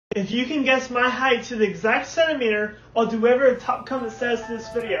If you can guess my height to the exact centimeter, I'll do whatever the top comment says to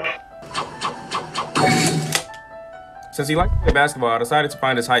this video. Since he liked to play basketball, I decided to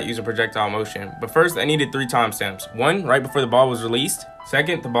find his height using projectile motion. But first, I needed 3 timestamps. 1, right before the ball was released.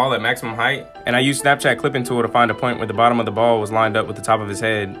 2nd, the ball at maximum height. And I used Snapchat clipping tool to find a point where the bottom of the ball was lined up with the top of his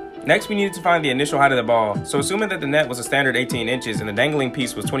head. Next, we needed to find the initial height of the ball. So assuming that the net was a standard 18 inches and the dangling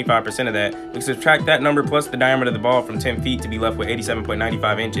piece was 25% of that, we subtract that number plus the diameter of the ball from 10 feet to be left with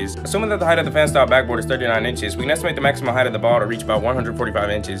 87.95 inches. Assuming that the height of the fan-style backboard is 39 inches, we can estimate the maximum height of the ball to reach about 145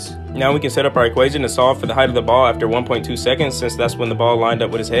 inches. Now we can set up our equation to solve for the height of the ball after 1.2 seconds, since that's when the ball lined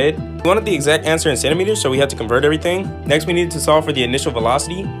up with his head. We wanted the exact answer in centimeters, so we had to convert everything. Next, we needed to solve for the initial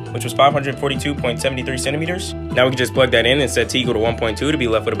velocity, which was 542.73 centimeters. Now we can just plug that in and set t equal to 1.2 to be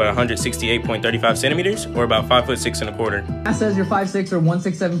left with about 168.35 centimeters, or about 5'6" and a quarter. That says you're 5'6" or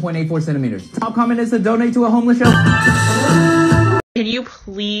 167.84 centimeters. Top comment is to donate to a homeless shelter. Can you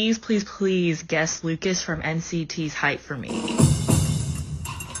please guess Lucas from NCT's height for me?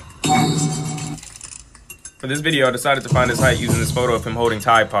 For this video, I decided to find his height using this photo of him holding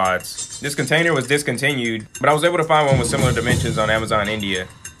Tide Pods. This container was discontinued, but I was able to find one with similar dimensions on Amazon India.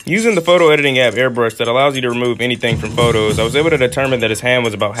 Using the photo editing app Airbrush that allows you to remove anything from photos, I was able to determine that his hand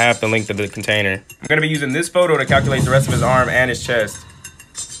was about half the length of the container. I'm going to be using this photo to calculate the rest of his arm and his chest.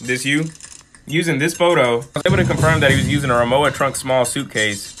 This you? Using this photo, I was able to confirm that he was using a Rimowa trunk small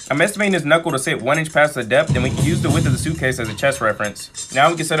suitcase. I'm estimating his knuckle to sit 1 inch past the depth, and we can use the width of the suitcase as a chest reference. Now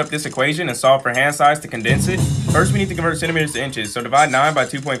we can set up this equation and solve for hand size to condense it. First, we need to convert centimeters to inches, so divide 9 by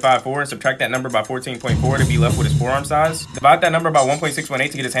 2.54 and subtract that number by 14.4 to be left with his forearm size. Divide that number by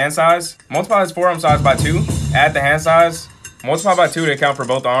 1.618 to get his hand size. Multiply his forearm size by 2, add the hand size, multiply by 2 to account for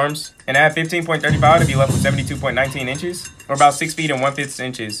both arms, and add 15.35 to be left with 72.19 inches, or about 6 feet and 1/5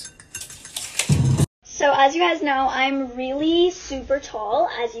 inches. So as you guys know, I'm really super tall,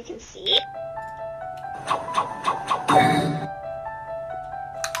 as you can see.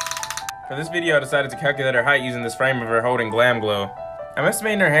 For this video, I decided to calculate her height using this frame of her holding Glam Glow. I'm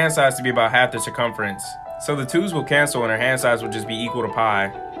estimating her hand size to be about half the circumference, so the 2's will cancel and her hand size will just be equal to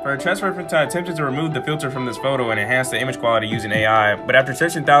pi. For her chest reference, I attempted to remove the filter from this photo and enhance the image quality using AI, but after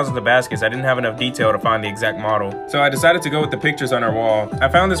searching thousands of baskets, I didn't have enough detail to find the exact model. So I decided to go with the pictures on her wall. I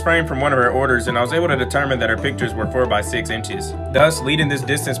found this frame from one of her orders, and I was able to determine that her pictures were 4 by 6 inches, thus leading this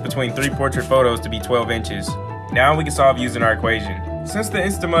distance between 3 portrait photos to be 12 inches. Now we can solve using our equation. Since the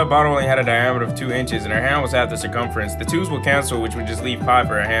Instamud bottle only had a diameter of 2 inches and her hand was half the circumference, the 2's will cancel, which would just leave pi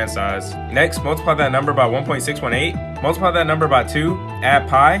for her hand size. Next, multiply that number by 1.618, multiply that number by 2, add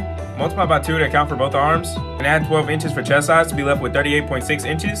pi, multiply by 2 to account for both arms, and add 12 inches for chest size to be left with 38.6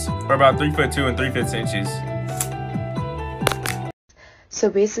 inches, or about 3'2" and 3/5 inches. So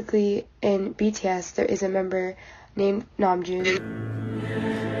basically, in BTS, there is a member named Namjoon.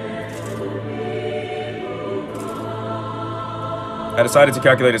 I decided to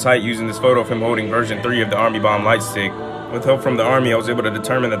calculate his height using this photo of him holding version 3 of the Army Bomb light stick. With help from the Army, I was able to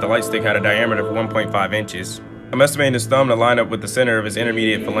determine that the light stick had a diameter of 1.5 inches. I'm estimating his thumb to line up with the center of his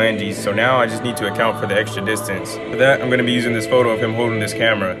intermediate phalanges, so now I just need to account for the extra distance. For that, I'm going to be using this photo of him holding this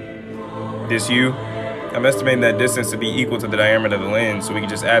camera. This you? I'm estimating that distance to be equal to the diameter of the lens, so we can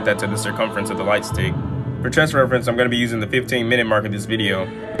just add that to the circumference of the light stick. For chest reference, I'm going to be using the 15-minute mark of this video,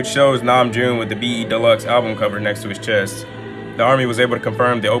 which shows Namjoon with the BE Deluxe album cover next to his chest. The Army was able to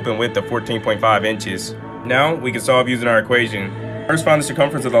confirm the open width of 14.5 inches. Now, we can solve using our equation. First, find the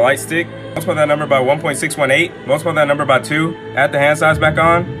circumference of the light stick, multiply that number by 1.618, multiply that number by 2, add the hand size back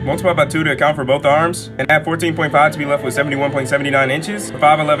on, multiply by 2 to account for both arms, and add 14.5 to be left with 71.79 inches, or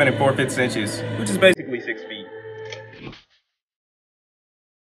 5'11" and 4/5 inches, which is basically 6 feet.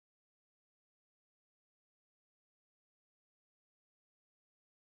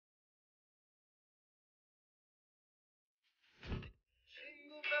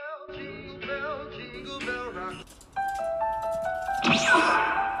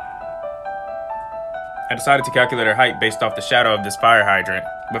 I decided to calculate her height based off the shadow of this fire hydrant.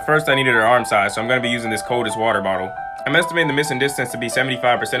 But first I needed her arm size, so I'm going to be using this coldest water bottle. I'm estimating the missing distance to be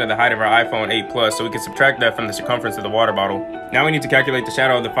 75% of the height of our iPhone 8 Plus, so we can subtract that from the circumference of the water bottle. Now we need to calculate the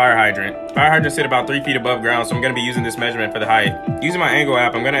shadow of the fire hydrant. Fire hydrants sit about 3 feet above ground, so I'm going to be using this measurement for the height. Using my angle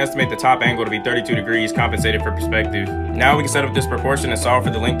app, I'm going to estimate the top angle to be 32 degrees, compensated for perspective. Now we can set up this proportion and solve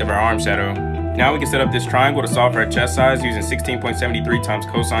for the length of our arm shadow. Now we can set up this triangle to solve for a chest size using 16.73 times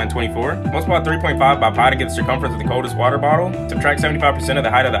cosine 24. Multiply 3.5 by pi to get the circumference of the coldest water bottle. Subtract 75% of the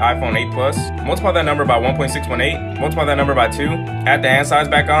height of the iPhone 8 Plus. Multiply that number by 1.618. Multiply that number by 2. Add the hand size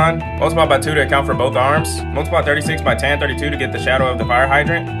back on. Multiply by 2 to account for both arms. Multiply 36 by tan 32 to get the shadow of the fire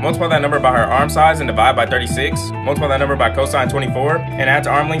hydrant. Multiply that number by her arm size and divide by 36. Multiply that number by cosine 24 and add to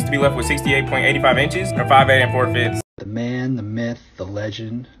arm lengths to be left with 68.85 inches or 5'8" and 4/5. The man, the myth, the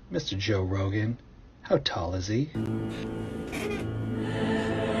legend, Mr. Joe Rogan. How tall is he?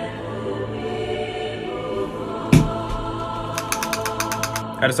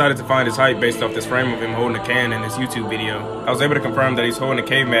 I decided to find his height based off this frame of him holding a can in this YouTube video. I was able to confirm that he's holding a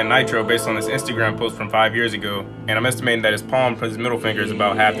caveman nitro based on this Instagram post from 5 years ago, and I'm estimating that his palm plus his middle finger is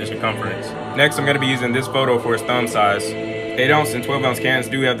about half the circumference. Next, I'm going to be using this photo for his thumb size. 8-ounce and 12-ounce cans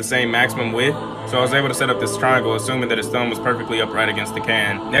do have the same maximum width, so I was able to set up this triangle assuming that his thumb was perfectly upright against the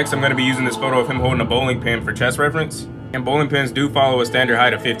can. Next, I'm going to be using this photo of him holding a bowling pin for chest reference. And bowling pins do follow a standard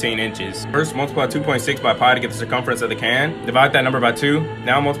height of 15 inches. First, multiply 2.6 by pi to get the circumference of the can. Divide that number by 2.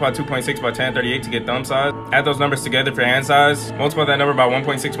 Now multiply 2.6 by tan 38 to get thumb size. Add those numbers together for hand size. Multiply that number by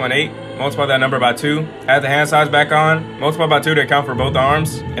 1.618. Multiply that number by 2. Add the hand size back on. Multiply by 2 to account for both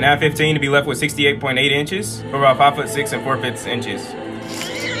arms. And add 15 to be left with 68.8 inches, or about 5'6" and 4/5 inches.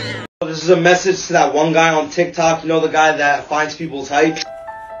 This is a message to that one guy on TikTok, you know, the guy that finds people's height.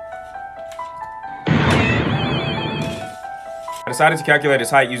 I decided to calculate his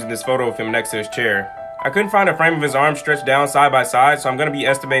height using this photo of him next to his chair. I couldn't find a frame of his arms stretched down side by side, so I'm going to be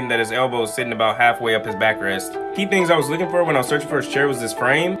estimating that his elbow is sitting about halfway up his backrest. Key things I was looking for when I was searching for his chair was this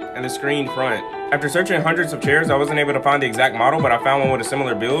frame and the screen front. After searching hundreds of chairs, I wasn't able to find the exact model, but I found one with a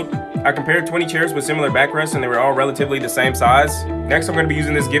similar build. I compared 20 chairs with similar backrests and they were all relatively the same size. Next, I'm going to be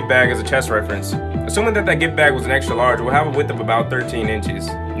using this gift bag as a chest reference. Assuming that gift bag was an extra large, we'll have a width of about 13 inches.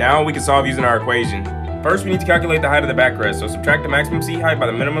 Now we can solve using our equation. First, we need to calculate the height of the backrest, so subtract the maximum seat height by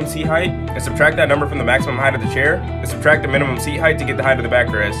the minimum seat height, and subtract that number from the maximum height of the chair, and subtract the minimum seat height to get the height of the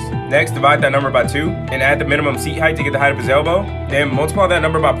backrest. Next, divide that number by 2, and add the minimum seat height to get the height of his elbow. Then multiply that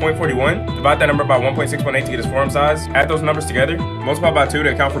number by 0.41, divide that number by 1.618 to get his forearm size, add those numbers together, multiply by 2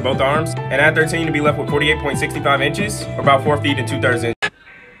 to account for both arms, and add 13 to be left with 48.65 inches, or about 4 feet and 2/3 inches.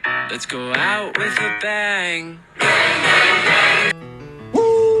 Let's go out with a bang.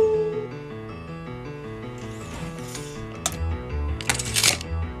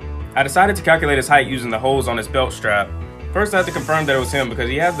 I decided to calculate his height using the holes on his belt strap. First, I had to confirm that it was him because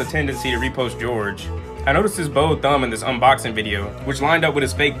he has the tendency to repost George. I noticed his bowed thumb in this unboxing video, which lined up with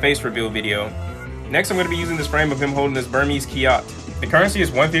his fake face reveal video. Next, I'm going to be using this frame of him holding this Burmese kiat. The currency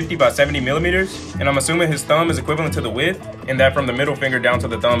is 150 by 70 millimeters, and I'm assuming his thumb is equivalent to the width, and that from the middle finger down to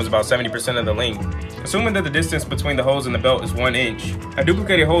the thumb is about 70% of the length. Assuming that the distance between the holes in the belt is 1 inch, I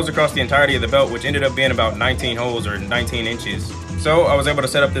duplicated holes across the entirety of the belt, which ended up being about 19 holes or 19 inches. So I was able to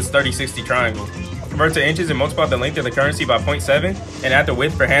set up this 30-60 triangle. Convert to inches and multiply the length of the currency by 0.7, and add the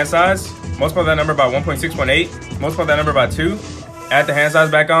width for hand size. Multiply that number by 1.618, multiply that number by 2, add the hand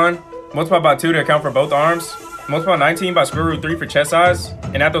size back on, multiply by 2 to account for both arms, multiply 19 by square root 3 for chest size,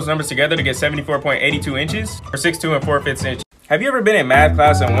 and add those numbers together to get 74.82 inches, or 6'2" and 4/5 inches. Have you ever been in math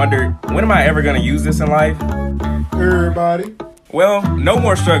class and wondered, when am I ever going to use this in life? Everybody. Well, no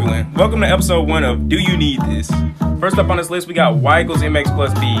more struggling. Welcome to episode 1 of Do You Need This? First up on this list, we got y = mx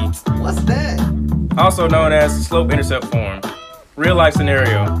plus b. What's that? Also known as slope-intercept form. Real life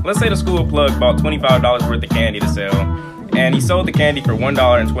scenario. Let's say the school plug bought $25 worth of candy to sell, and he sold the candy for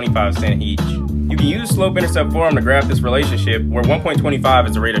 $1.25 each. You can use slope-intercept form to graph this relationship where 1.25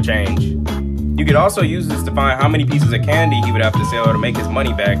 is the rate of change. You could also use this to find how many pieces of candy he would have to sell to make his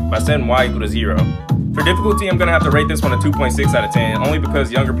money back by setting y = 0. For difficulty, I'm going to have to rate this one a 2.6 out of 10, only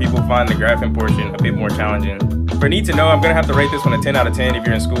because younger people find the graphing portion a bit more challenging. For need to know, I'm going to have to rate this one a 10 out of 10 if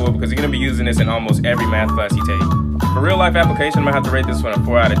you're in school, because you're going to be using this in almost every math class you take. For real life application, I'm going to have to rate this one a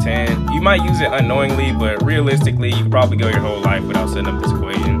 4 out of 10. You might use it unknowingly, but realistically, you could probably go your whole life without setting up this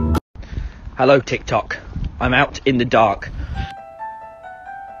equation. Hello, TikTok. I'm out in the dark.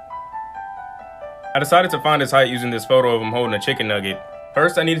 I decided to find his height using this photo of him holding a chicken nugget.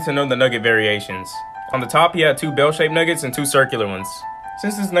 First, I needed to know the nugget variations. On the top, he had 2 bell-shaped nuggets and 2 circular ones.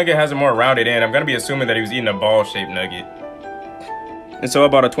 Since this nugget has a more rounded end, I'm going to be assuming that he was eating a ball-shaped nugget. And so I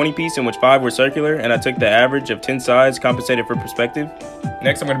bought a 20 piece in which 5 were circular, and I took the average of 10 sides, compensated for perspective.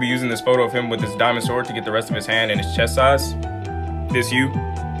 Next, I'm going to be using this photo of him with his diamond sword to get the rest of his hand and his chest size. This U.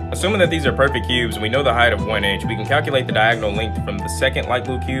 Assuming that these are perfect cubes and we know the height of 1 inch, we can calculate the diagonal length from the second light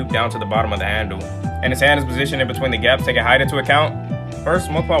blue cube down to the bottom of the handle. And his hand is positioned in between the gaps, taking height into account.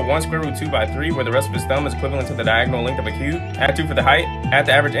 First, multiply 1 square root 2 by 3, where the rest of his thumb is equivalent to the diagonal length of a cube. Add 2 for the height. Add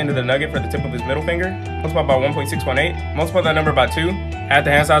the average end of the nugget for the tip of his middle finger. Multiply by 1.618. Multiply that number by 2. Add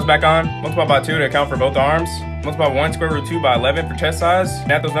the hand size back on. Multiply by 2 to account for both arms. Multiply 1 square root 2 by 11 for chest size.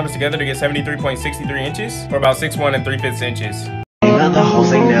 And add those numbers together to get 73.63 inches, or about 6'1 3/5 inches. The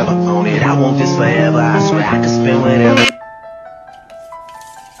hoes ain't never own it. I want this forever. I swear I can spend whatever.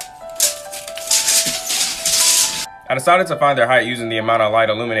 I decided to find their height using the amount of light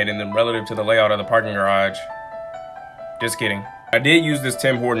illuminating them relative to the layout of the parking garage. Just kidding. I did use this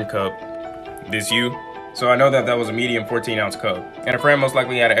Tim Horton cup. This you. So I know that that was a medium 14-ounce cup. And a friend most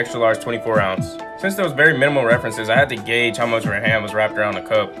likely had an extra large 24-ounce. Since there was very minimal references, I had to gauge how much of her hand was wrapped around the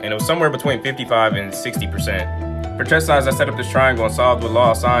cup, and it was somewhere between 55 and 60%. For chest size, I set up this triangle and solved with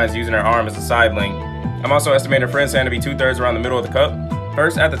law of sines using her arm as a side link. I'm also estimating her friend's hand to be 2/3 around the middle of the cup.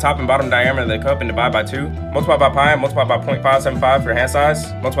 First, add the top and bottom diameter of the cup and divide by 2. Multiply by pi and multiply by 0.575 for hand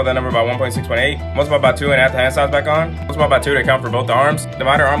size. Multiply that number by 1.618. Multiply by 2 and add the hand size back on. Multiply by 2 to account for both the arms.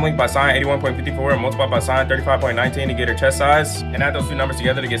 Divide her arm length by sine 81.54 and multiply by sine 35.19 to get her chest size. And add those two numbers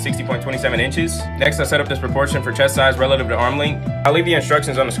together to get 60.27 inches. Next, I set up this proportion for chest size relative to arm length. I'll leave the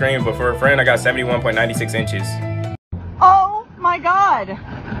instructions on the screen, but for a friend, I got 71.96 inches. Oh my God!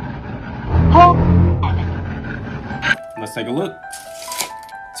 Oh. Let's take a look.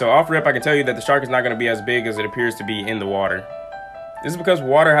 So off rip, I can tell you that the shark is not going to be as big as it appears to be in the water. This is because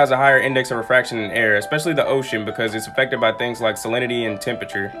water has a higher index of refraction than air, especially the ocean, because it's affected by things like salinity and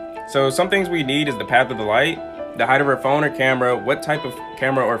temperature. So some things we need is the path of the light, the height of her phone or camera, what type of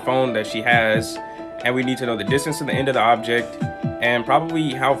camera or phone that she has, and we need to know the distance to the end of the object, and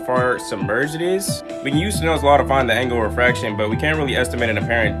probably how far submerged it is. We can use Snell's law to find the angle of refraction, but we can't really estimate an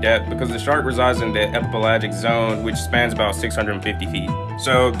apparent depth because the shark resides in the epipelagic zone, which spans about 650 feet.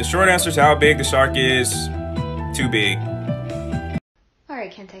 So the short answer to how big the shark is, too big.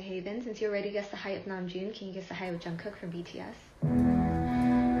 Alright, Kentai Haven, since you're ready to guess the height of Namjoon, can you guess the height of Jungkook from BTS?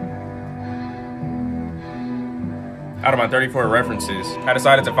 Out of my 34 references, I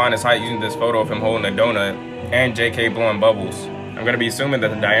decided to find his height using this photo of him holding a donut and JK blowing bubbles. I'm going to be assuming that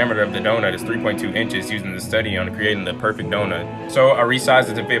the diameter of the donut is 3.2 inches using the study on creating the perfect donut. So I resized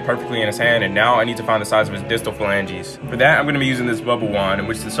it to fit perfectly in his hand, and now I need to find the size of his distal phalanges. For that, I'm going to be using this bubble wand, in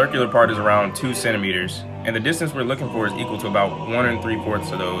which the circular part is around 2 centimeters, and the distance we're looking for is equal to about 1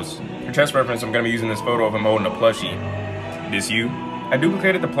 3/4 of those. For chest reference, I'm going to be using this photo of him holding a plushie. This you. I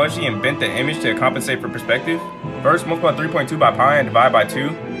duplicated the plushie and bent the image to compensate for perspective. First, multiply 3.2 by pi and divide by 2.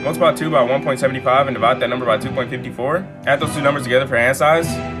 Multiply 2 by 1.75 and divide that number by 2.54. Add those two numbers together for hand size.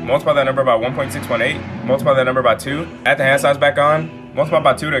 Multiply that number by 1.618. Multiply that number by 2. Add the hand size back on. Multiply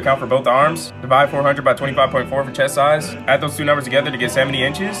by 2 to account for both arms. Divide 400 by 25.4 for chest size. Add those two numbers together to get 70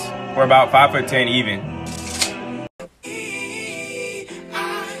 inches, or about 5'10" even.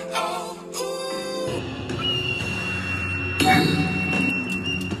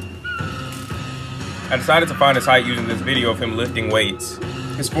 I decided to find his height using this video of him lifting weights.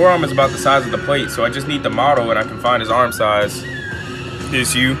 His forearm is about the size of the plate, so I just need the model and I can find his arm size.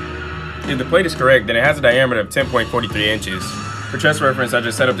 This you. If the plate is correct, then it has a diameter of 10.43 inches. For chest reference, I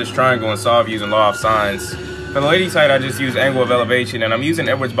just set up this triangle and solve using law of sines. For the lady's height, I just use angle of elevation, and I'm using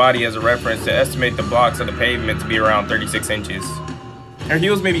Edward's body as a reference to estimate the blocks of the pavement to be around 36 inches. Her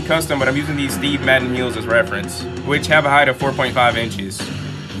heels may be custom, but I'm using these Steve Madden heels as reference, which have a height of 4.5 inches.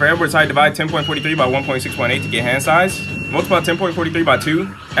 For Edward's height, divide 10.43 by 1.618 to get hand size. Multiply 10.43 by 2.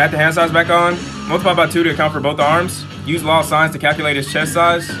 Add the hand size back on. Multiply by 2 to account for both arms. Use law of sines to calculate his chest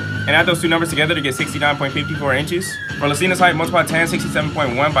size. And add those two numbers together to get 69.54 inches. For Lucina's height, multiply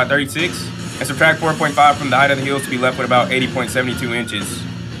 1067.1 by 36. And subtract 4.5 from the height of the heels to be left with about 80.72 inches.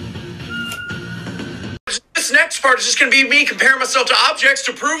 This next part is just going to be me comparing myself to objects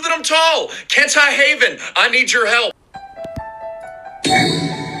to prove that I'm tall. Kentai Haven, I need your help.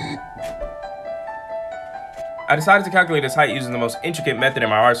 I decided to calculate his height using the most intricate method in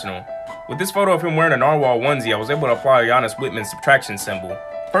my arsenal. With this photo of him wearing a narwhal onesie, I was able to apply Giannis Whitman's subtraction symbol.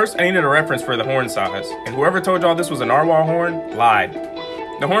 First, I needed a reference for the horn size, and whoever told y'all this was a narwhal horn lied.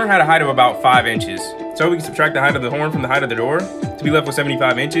 The horn had a height of about 5 inches, so we can subtract the height of the horn from the height of the door to be left with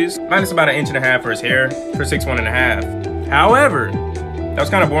 75 inches, minus about 1.5 inches for his hair for 6'1½". However, that was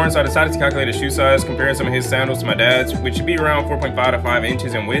kind of boring, so I decided to calculate his shoe size, comparing some of his sandals to my dad's, which should be around 4.5 to 5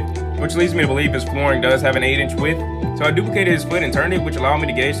 inches in width, which leads me to believe his flooring does have an 8-inch width. So I duplicated his foot and turned it, which allowed me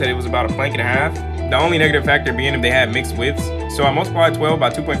to gauge that it was about 1.5 planks. The only negative factor being if they had mixed widths. So I multiplied 12 by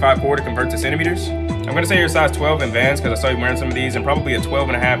 2.54 to convert to centimeters. I'm going to say you're size 12 in Vans because I saw you wearing some of these, and probably a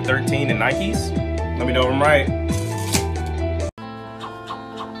 12.5, 13 in Nikes. Let me know if I'm right.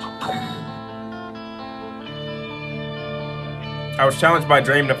 I was challenged by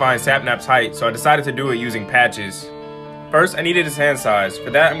Dream to find Sapnap's height, so I decided to do it using patches. First, I needed his hand size. For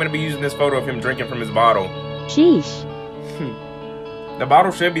that, I'm going to be using this photo of him drinking from his bottle. Sheesh. The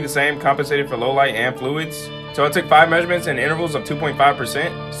bottle should be the same, compensated for low light and fluids. So I took 5 measurements in intervals of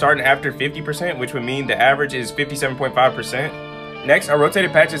 2.5%, starting after 50%, which would mean the average is 57.5%. Next, I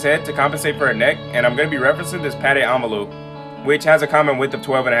rotated Patch's head to compensate for her neck, and I'm going to be referencing this padded envelope, which has a common width of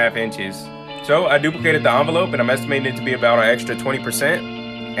 12.5 inches. So I duplicated the envelope, and I'm estimating it to be about an extra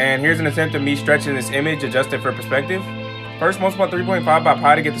 20%. And here's an attempt of me stretching this image adjusted for perspective. First, multiply 3.5 by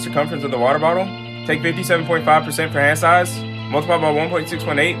pi to get the circumference of the water bottle. Take 57.5% for hand size. Multiply by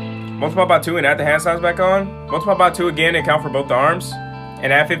 1.618. Multiply by 2 and add the hand size back on. Multiply by 2 again and count for both the arms.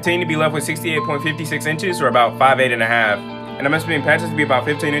 And add 15 to be left with 68.56 inches, or about 5'8" and a half. And I'm estimating Patches to be about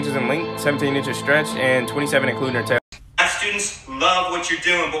 15 inches in length, 17 inches stretch, and 27 including her tail. Math students love what you're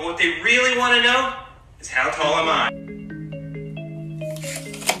doing, but what they really want to know is how tall am I?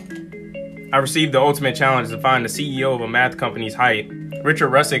 I received the ultimate challenge to find the CEO of a math company's height.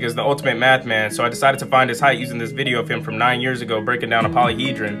 Richard Russick is the ultimate math man, so I decided to find his height using this video of him from 9 years ago breaking down a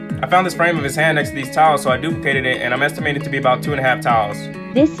polyhedron. I found this frame of his hand next to these tiles, so I duplicated it, and I'm estimating it to be about 2.5 tiles.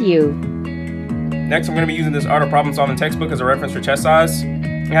 This you. Next, I'm going to be using this art of problem solving textbook as a reference for chest size.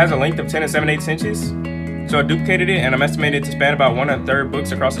 It has a length of 10 7/8 inches, so I duplicated it, and I'm estimating it to span about 1 1/3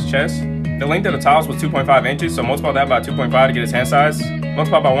 books across his chest. The length of the tiles was 2.5 inches, so multiply that by 2.5 to get his hand size.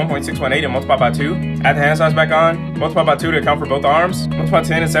 Multiply by 1.618 and multiply by 2. Add the hand size back on. Multiply by 2 to account for both arms. Multiply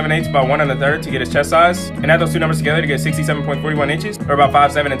 10 7/8 by 1 1/3 to get his chest size. And add those two numbers together to get 67.41 inches, or about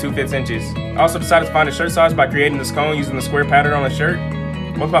 5'7" and 2/5 inches. I also decided to find his shirt size by creating this cone using the square pattern on his shirt.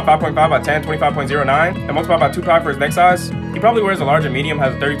 Multiply 5.5 by 10, 25.09, and multiply by 2 pi for his neck size. He probably wears a large and medium,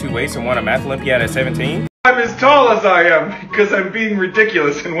 has a 32 waist, and won a math Olympiad at 17. I'm as tall as I am because I'm being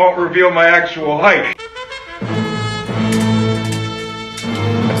ridiculous and won't reveal my actual height.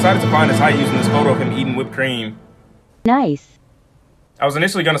 I decided to find his height using this photo of him eating whipped cream. Nice. I was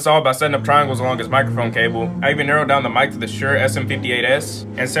initially going to solve by setting up triangles along his microphone cable. I even narrowed down the mic to the Shure SM58S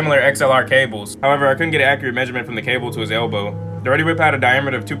and similar XLR cables. However, I couldn't get an accurate measurement from the cable to his elbow. The Ready Whip had a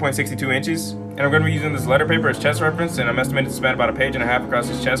diameter of 2.62 inches, and I'm going to be using this letter paper as chest reference, and I'm estimated to span about 1.5 pages across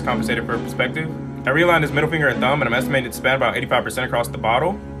his chest, compensated for perspective. I realigned his middle finger and thumb, and I'm estimated to span about 85% across the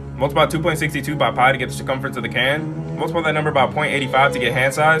bottle. Multiply 2.62 by pi to get the circumference of the can. Multiply that number by 0.85 to get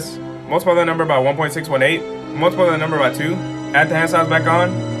hand size. Multiply that number by 1.618. Multiply that number by 2. Add the hand size back on.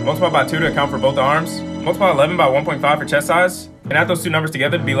 Multiply by 2 to account for both arms. Multiply 11 by 1.5 for chest size. And add those two numbers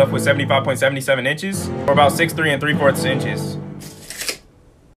together to be left with 75.77 inches, or about 6'3" and 3/4 inches.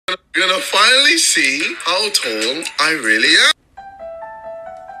 You're gonna finally see how tall I really am.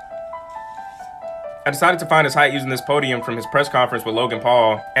 I decided to find his height using this podium from his press conference with Logan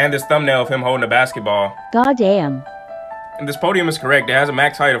Paul, and this thumbnail of him holding a basketball. Goddamn. And this podium is correct. It has a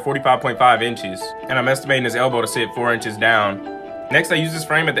max height of 45.5 inches, and I'm estimating his elbow to sit 4 inches down. Next, I used this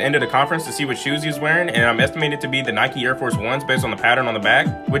frame at the end of the conference to see what shoes he was wearing, and I'm estimating it to be the Nike Air Force Ones based on the pattern on the back,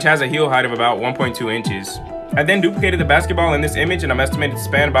 which has a heel height of about 1.2 inches. I then duplicated the basketball in this image, and I'm estimated to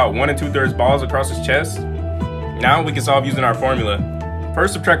span about 1 2/3 balls across his chest. Now we can solve using our formula.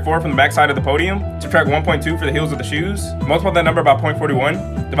 First, subtract 4 from the back side of the podium. Subtract 1.2 for the heels of the shoes. Multiply that number by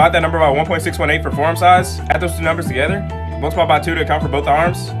 0.41. Divide that number by 1.618 for forearm size. Add those two numbers together. Multiply by 2 to account for both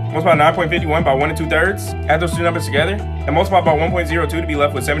arms. Multiply 9.51 by 1 2/3. Add those two numbers together. And multiply by 1.02 to be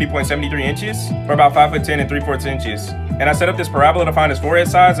left with 70.73 inches, or about 5'10" and 3/4 inches. And I set up this parabola to find his forehead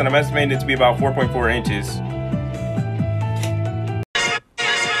size, and I'm estimating it to be about 4.4 inches.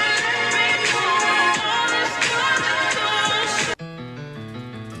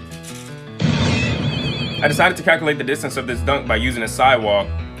 I decided to calculate the distance of this dunk by using a sidewalk.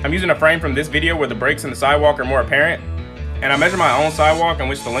 I'm using a frame from this video where the breaks in the sidewalk are more apparent. And I measured my own sidewalk in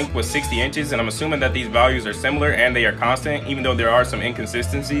which the length was 60 inches, and I'm assuming that these values are similar and they are constant, even though there are some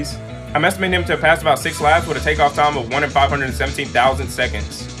inconsistencies. I'm estimating him to have passed about 6 laps with a takeoff time of 1 in 517,000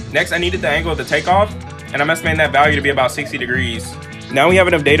 seconds. Next, I needed the angle of the takeoff, and I'm estimating that value to be about 60 degrees. Now we have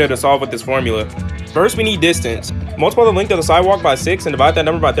enough data to solve with this formula. First, we need distance. Multiply the length of the sidewalk by 6 and divide that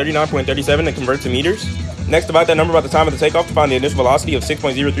number by 39.37 and convert to meters. Next, divide that number by the time of the takeoff to find the initial velocity of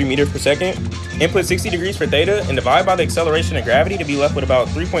 6.03 meters per second. Input 60 degrees for theta and divide by the acceleration of gravity to be left with about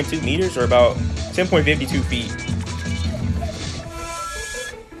 3.2 meters, or about 10.52 feet.